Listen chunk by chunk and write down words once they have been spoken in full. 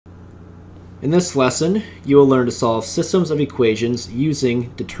In this lesson, you will learn to solve systems of equations using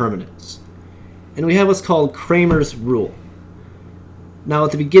determinants. And we have what's called Cramer's rule. Now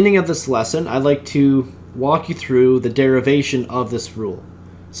at the beginning of this lesson, I'd like to walk you through the derivation of this rule.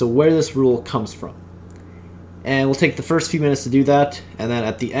 So where this rule comes from. And we'll take the first few minutes to do that, and then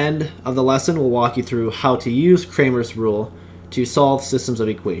at the end of the lesson, we'll walk you through how to use Cramer's rule to solve systems of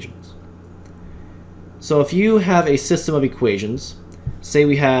equations. So if you have a system of equations, say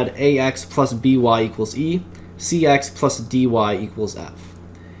we had ax plus by equals e, cx plus dy equals f.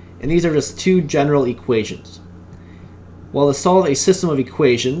 And these are just two general equations. Well, to solve a system of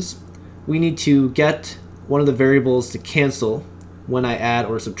equations, we need to get one of the variables to cancel when I add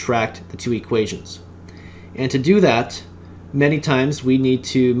or subtract the two equations. And to do that, many times we need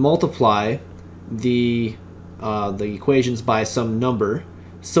to multiply the equations by some number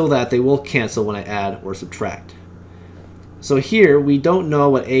so that they will cancel when I add or subtract. So here we don't know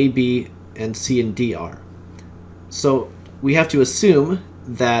what a, b, and c and d are. So we have to assume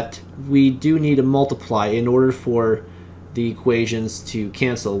that we do need to multiply in order for the equations to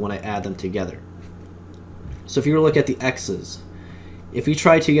cancel when I add them together. So if you were to look at the x's, if we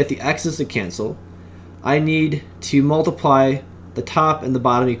try to get the x's to cancel, I need to multiply the top and the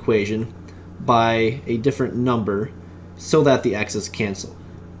bottom equation by a different number so that the x's cancel.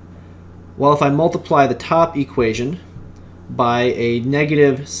 Well, if I multiply the top equation by a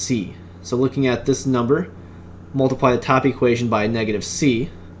negative c, so looking at this number, multiply the top equation by a negative c,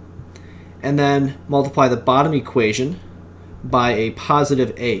 and then multiply the bottom equation by a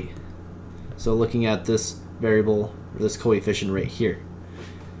positive a. So looking at this variable, or this coefficient right here.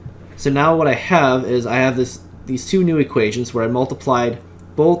 So now what I have is I have these two new equations where I multiplied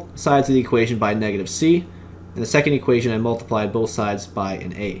both sides of the equation by negative c, and the second equation I multiplied both sides by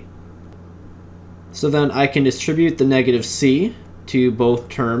an a. So then I can distribute the negative c to both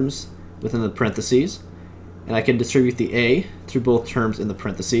terms within the parentheses, and I can distribute the a through both terms in the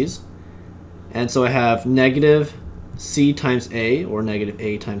parentheses. And so I have negative c times a, or negative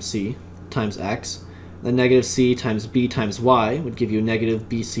a times c, times x. Then negative c times b times y would give you negative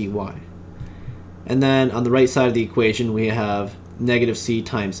bcy. And then on the right side of the equation we have negative c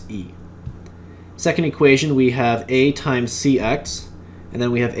times e. Second equation we have a times cx, and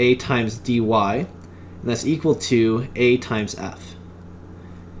then we have a times dy, and that's equal to a times f.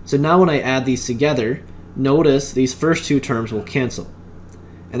 So now when I add these together, notice these first two terms will cancel.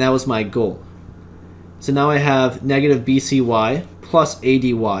 And that was my goal. So now I have negative bcy plus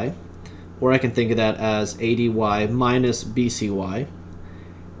ady, or I can think of that as ady minus bcy.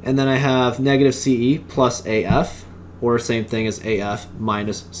 And then I have negative ce plus af, or same thing as af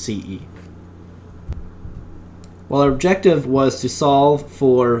minus ce. Well, our objective was to solve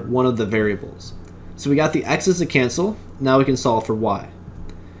for one of the variables. So we got the x's to cancel, now we can solve for y.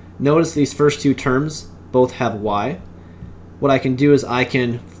 Notice these first two terms both have y. What I can do is I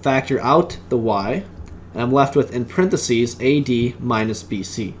can factor out the y, and I'm left with, in parentheses, ad minus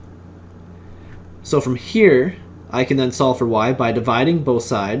bc. So from here, I can then solve for y by dividing both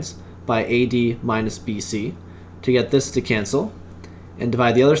sides by ad minus bc to get this to cancel, and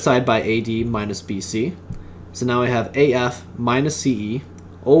divide the other side by ad minus bc. So now I have af minus ce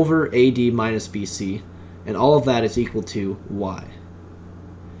over ad minus bc, and all of that is equal to y.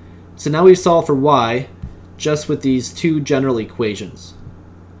 So now we solve for y just with these two general equations.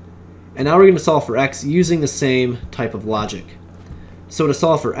 And now we're going to solve for x using the same type of logic. So to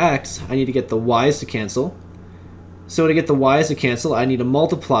solve for x, I need to get the y's to cancel. So to get the y's to cancel, I need to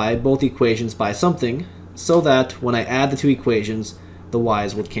multiply both equations by something so that when I add the two equations, the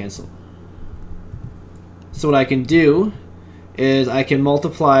y's would cancel. So what I can do is I can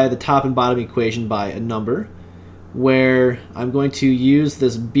multiply the top and bottom equation by a number, where I'm going to use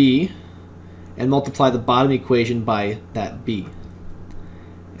this b and multiply the bottom equation by that b.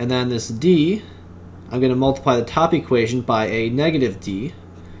 And then this d, I'm going to multiply the top equation by a negative d.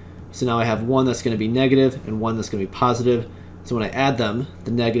 So now I have one that's going to be negative and one that's going to be positive. So when I add them,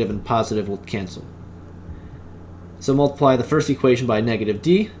 the negative and positive will cancel. So multiply the first equation by negative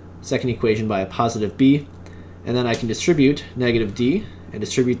d, second equation by a positive b, and then I can distribute negative d and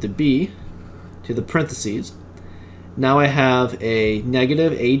distribute the b to the parentheses. Now I have a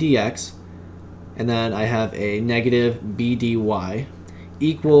negative adx, and then I have a negative bdy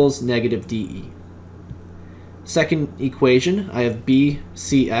equals negative de. Second equation, I have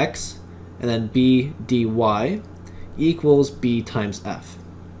bcx, and then bdy equals b times f.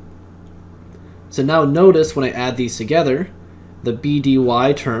 So now notice when I add these together, the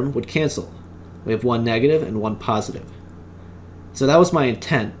bdy term would cancel. We have one negative and one positive. So that was my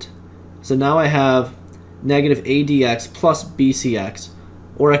intent. So now I have negative adx plus bcx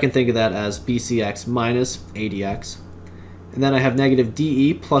or I can think of that as bcx minus adx. And then I have negative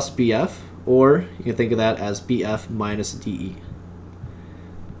de plus bf, or you can think of that as bf minus de.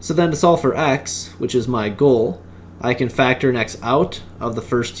 So then to solve for x, which is my goal, I can factor an x out of the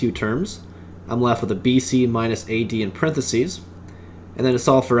first two terms. I'm left with a bc minus ad in parentheses. And then to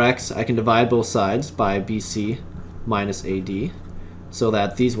solve for x, I can divide both sides by bc minus ad, so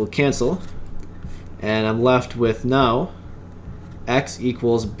that these will cancel. And I'm left with now x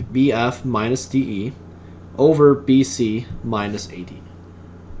equals bf minus de over bc minus ad.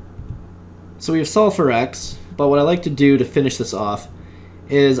 So we have solved for x, but what I like to do to finish this off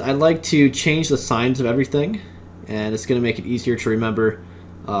is I'd like to change the signs of everything, and it's going to make it easier to remember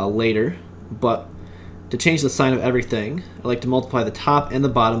later. But to change the sign of everything, I like to multiply the top and the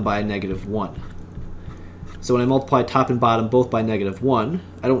bottom by -1. So when I multiply top and bottom both by -1,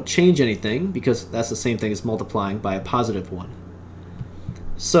 I don't change anything because that's the same thing as multiplying by a +1.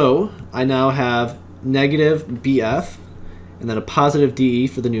 So I now have negative bf and then a positive de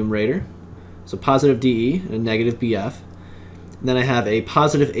for the numerator. So positive de and a negative bf. And then I have a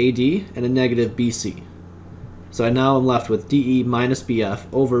positive ad and a negative bc. So I now am left with de minus bf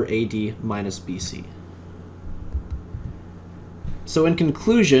over ad minus bc. So in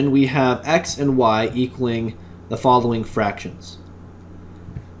conclusion, we have x and y equaling the following fractions.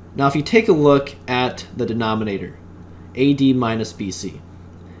 Now if you take a look at the denominator, ad minus bc,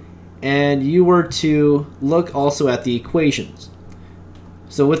 and you were to look also at the equations.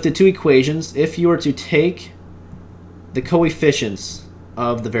 So with the two equations, if you were to take the coefficients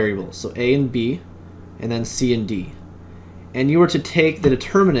of the variables, so a and b, and then c and d, and you were to take the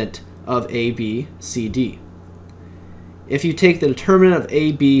determinant of a, b, c, d. If you take the determinant of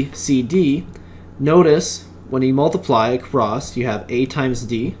a, b, c, d, notice when you multiply across, you have a times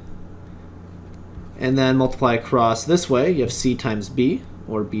d, and then multiply across this way, you have c times b,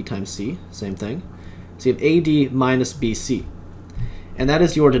 or b times c, same thing. So you have ad minus bc, and that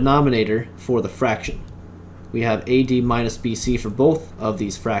is your denominator for the fraction. We have ad minus bc for both of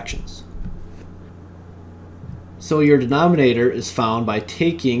these fractions. So your denominator is found by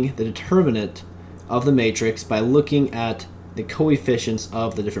taking the determinant of the matrix by looking at the coefficients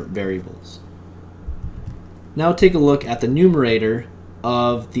of the different variables. Now take a look at the numerator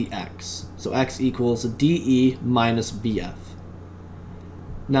of the x. So x equals de minus bf.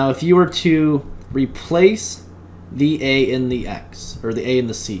 Now if you were to replace the a in the x, or the a in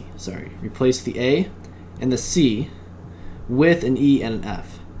the c, sorry, replace the a and the c with an e and an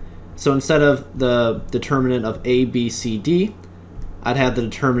f. So instead of the determinant of a, b, c, d, I'd have the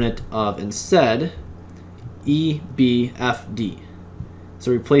determinant of instead e, b, f, d.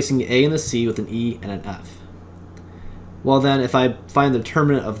 So replacing the a and the c with an e and an f. Well then, if I find the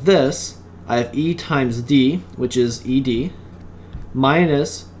determinant of this, I have e times d, which is ed,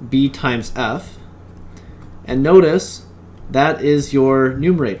 minus b times f. And notice that is your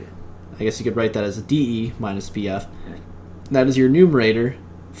numerator. I guess you could write that as de minus bf. That is your numerator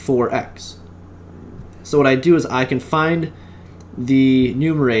for x. So what I do is I can find the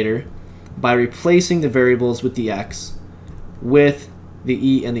numerator by replacing the variables with the x with the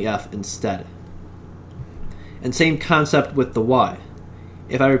e and the f instead. And same concept with the y.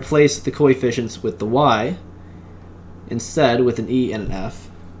 If I replace the coefficients with the y instead with an e and an f,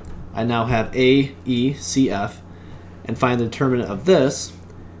 I now have a, e, c, f, and find the determinant of this.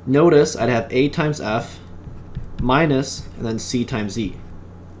 Notice I'd have a times f minus and then c times e,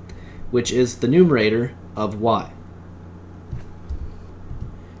 which is the numerator of y.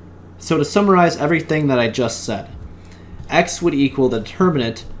 So to summarize everything that I just said, x would equal the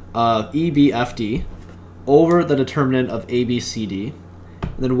determinant of EBFD over the determinant of ABCD,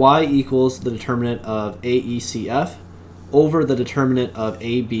 and then y equals the determinant of AECF over the determinant of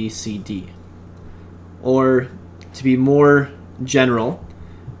ABCD. Or to be more general,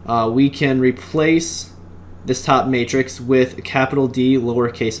 we can replace this top matrix with a capital D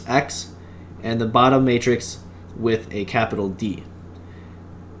lowercase x and the bottom matrix with a capital D.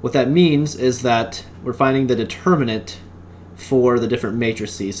 What that means is that we're finding the determinant for the different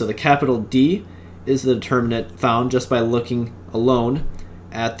matrices. So the capital D is the determinant found just by looking alone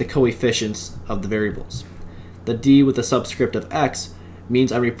at the coefficients of the variables. The D with the subscript of x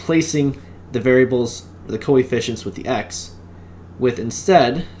means I'm replacing the variables, or the coefficients with the x, with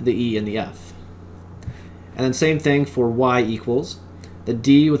instead the e and the f. And then same thing for y equals. The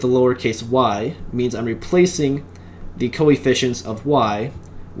D with the lowercase y means I'm replacing the coefficients of y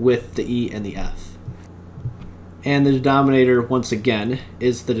with the e and the f. And the denominator, once again,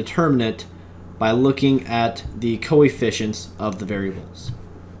 is the determinant by looking at the coefficients of the variables.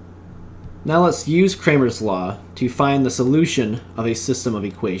 Now let's use Cramer's law to find the solution of a system of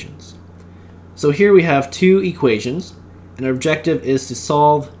equations. So here we have two equations, and our objective is to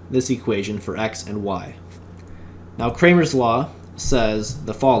solve this equation for x and y. Now Cramer's law says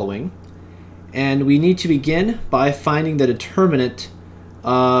the following, and we need to begin by finding the determinant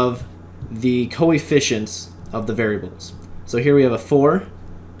of the coefficients of the variables. So here we have a 4,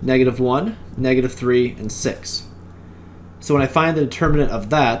 -1, -3, and 6. So when I find the determinant of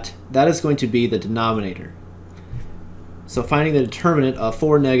that, that is going to be the denominator. So finding the determinant of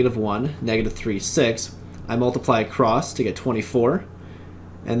 4, -1, -3, 6, I multiply across to get 24,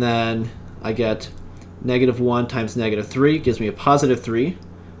 and then I get -1 times -3 gives me a positive 3.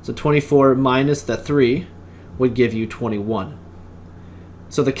 So 24 minus the 3 would give you 21.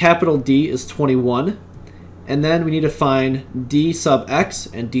 So the capital D is 21, and then we need to find d sub x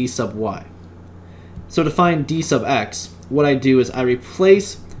and d sub y. So to find d sub x, what I do is I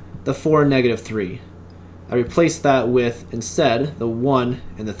replace the 4 and -3. I replace that with, instead, the 1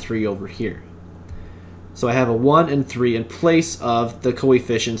 and the 3 over here. So I have a 1 and 3 in place of the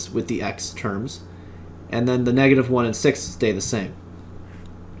coefficients with the x terms, and then the -1 and 6 stay the same.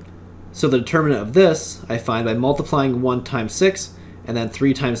 So the determinant of this I find by multiplying 1 times 6, and then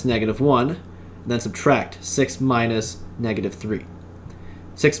 3 times -1, and then subtract 6 minus -3.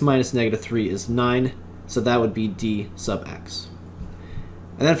 6 minus -3 is 9, so that would be d sub x.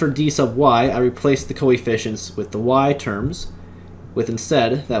 And then for d sub y, I replace the coefficients with the y terms, with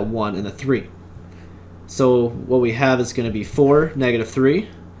instead that 1 and the 3. So what we have is going to be 4, -3,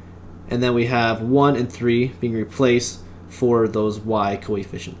 and then we have 1 and 3 being replaced for those y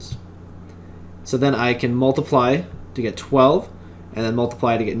coefficients. So then I can multiply to get 12, and then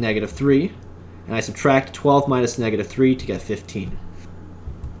multiply to get -3, and I subtract 12 minus -3 to get 15.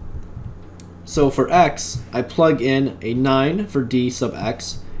 So for x, I plug in a 9 for d sub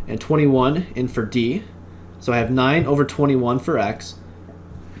x, and 21 in for d. So I have 9 over 21 for x,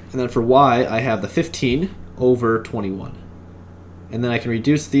 and then for y, I have the 15 over 21. And then I can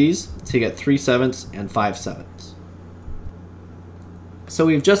reduce these to get 3/7 and 5/7. So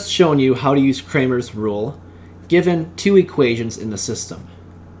we've just shown you how to use Cramer's rule given two equations in the system.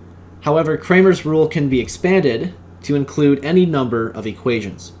 However, Cramer's rule can be expanded to include any number of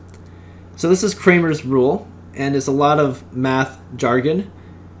equations. So this is Cramer's rule, and it's a lot of math jargon.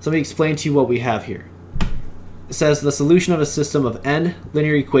 So let me explain to you what we have here. It says the solution of a system of n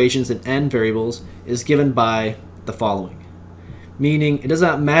linear equations and n variables is given by the following. Meaning, it does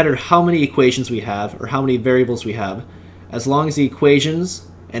not matter how many equations we have or how many variables we have, as long as the equations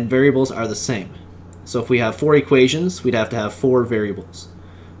and variables are the same. So if we have 4 equations, we'd have to have 4 variables.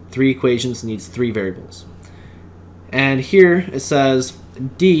 3 equations needs 3 variables. And here it says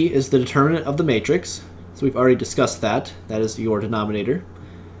D is the determinant of the matrix. So we've already discussed that. That is your denominator.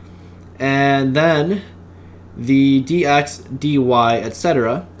 And then the dx, dy,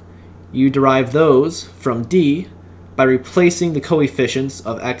 etc., you derive those from D by replacing the coefficients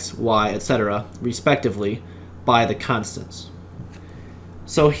of x, y, etc., respectively, by the constants.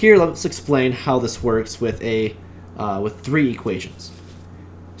 So here let's explain how this works with 3 equations.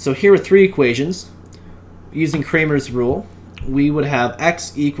 So here with 3 equations, using Cramer's rule, we would have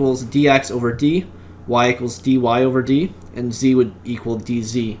x equals dx over d, y equals dy over d, and z would equal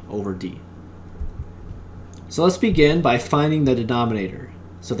dz over d. So let's begin by finding the denominator,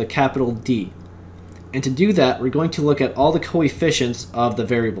 so the capital D. And to do that, we're going to look at all the coefficients of the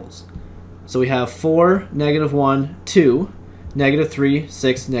variables. So we have 4, -1, 2, -3,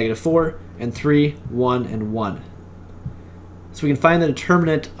 6, -4, and 3, 1, and 1. So we can find the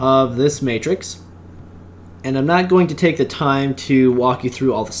determinant of this matrix. And I'm not going to take the time to walk you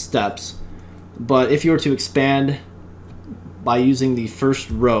through all the steps, but if you were to expand by using the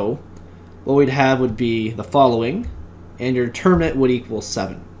first row, what we'd have would be the following, and your determinant would equal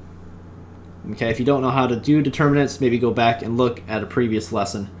 7. Okay, if you don't know how to do determinants, maybe go back and look at a previous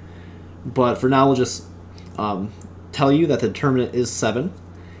lesson. But for now, we'll just tell you that the determinant is 7.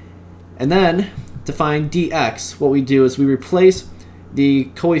 And then, to find dx, what we do is we replace the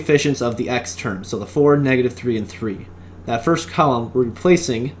coefficients of the x terms, so the 4, -3, and 3. That first column we're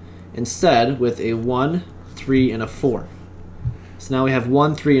replacing instead with a 1, 3, and a 4. So now we have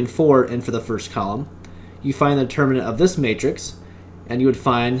 1, 3, and 4 in for the first column. You find the determinant of this matrix, and you would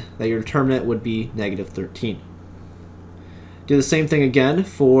find that your determinant would be -13. Do the same thing again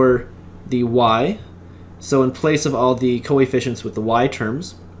for the y. So in place of all the coefficients with the y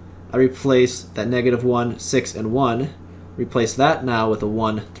terms, I replace that -1, 6, and 1, replace that now with a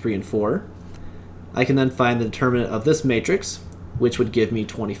 1, 3, and 4. I can then find the determinant of this matrix, which would give me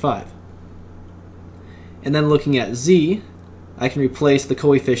 25. And then looking at z, I can replace the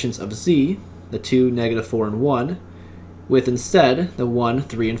coefficients of z, the 2, -4, and 1, with instead the 1,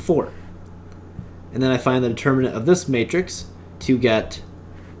 3, and 4. And then I find the determinant of this matrix to get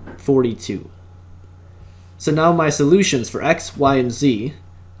 42. So now my solutions for x, y, and z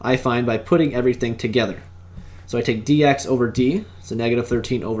I find by putting everything together. So I take dx over d, so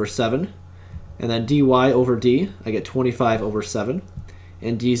 -13 over 7, and then dy over d, I get 25 over 7,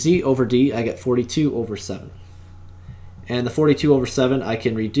 and dz over d, I get 42 over 7. And the 42 over 7 I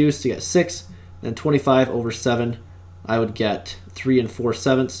can reduce to get 6, and 25 over 7 I would get 3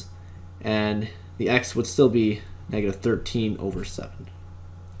 4/7, and the x would still be -13 over 7.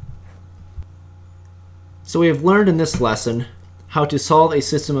 So we have learned in this lesson how to solve a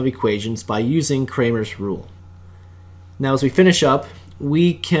system of equations by using Cramer's rule. Now as we finish up,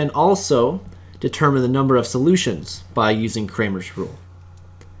 we can also determine the number of solutions by using Cramer's rule.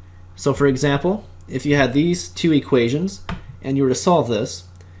 So for example, if you had these two equations and you were to solve this,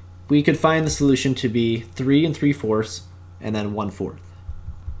 we could find the solution to be 3 3/4 and then 1/4.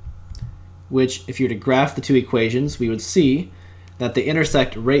 Which, if you were to graph the two equations, we would see that they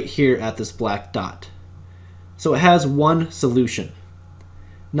intersect right here at this black dot. So it has one solution.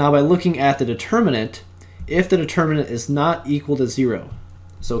 Now by looking at the determinant, if the determinant is not equal to 0,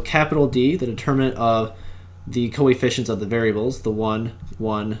 so capital D, the determinant of the coefficients of the variables, the 1,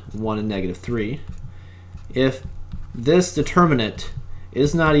 1, 1, and -3, if this determinant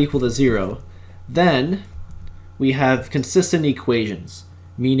is not equal to 0, then we have consistent equations,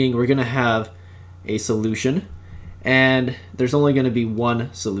 meaning we're going to have a solution, and there's only going to be one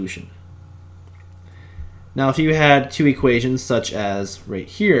solution. Now if you had two equations such as right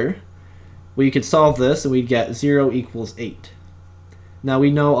here, we could solve this and we'd get 0 equals 8. Now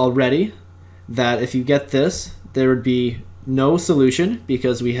we know already that if you get this, there would be no solution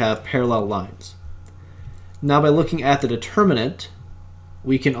because we have parallel lines. Now by looking at the determinant,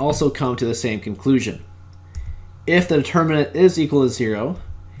 we can also come to the same conclusion. If the determinant is equal to 0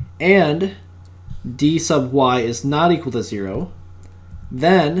 and d sub y is not equal to 0,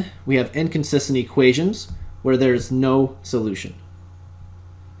 then we have inconsistent equations where there is no solution.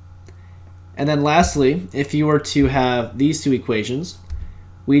 And then lastly, if you were to have these two equations,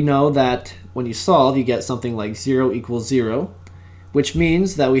 we know that when you solve, you get something like 0 equals 0, which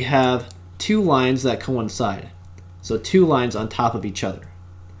means that we have two lines that coincide. So two lines on top of each other.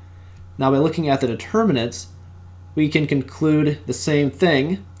 Now by looking at the determinants, we can conclude the same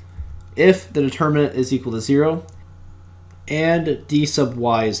thing if the determinant is equal to 0 and d sub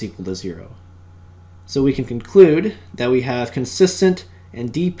y is equal to 0. So we can conclude that we have consistent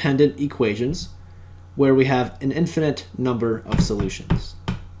and dependent equations where we have an infinite number of solutions.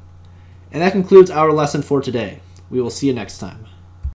 And that concludes our lesson for today. We will see you next time.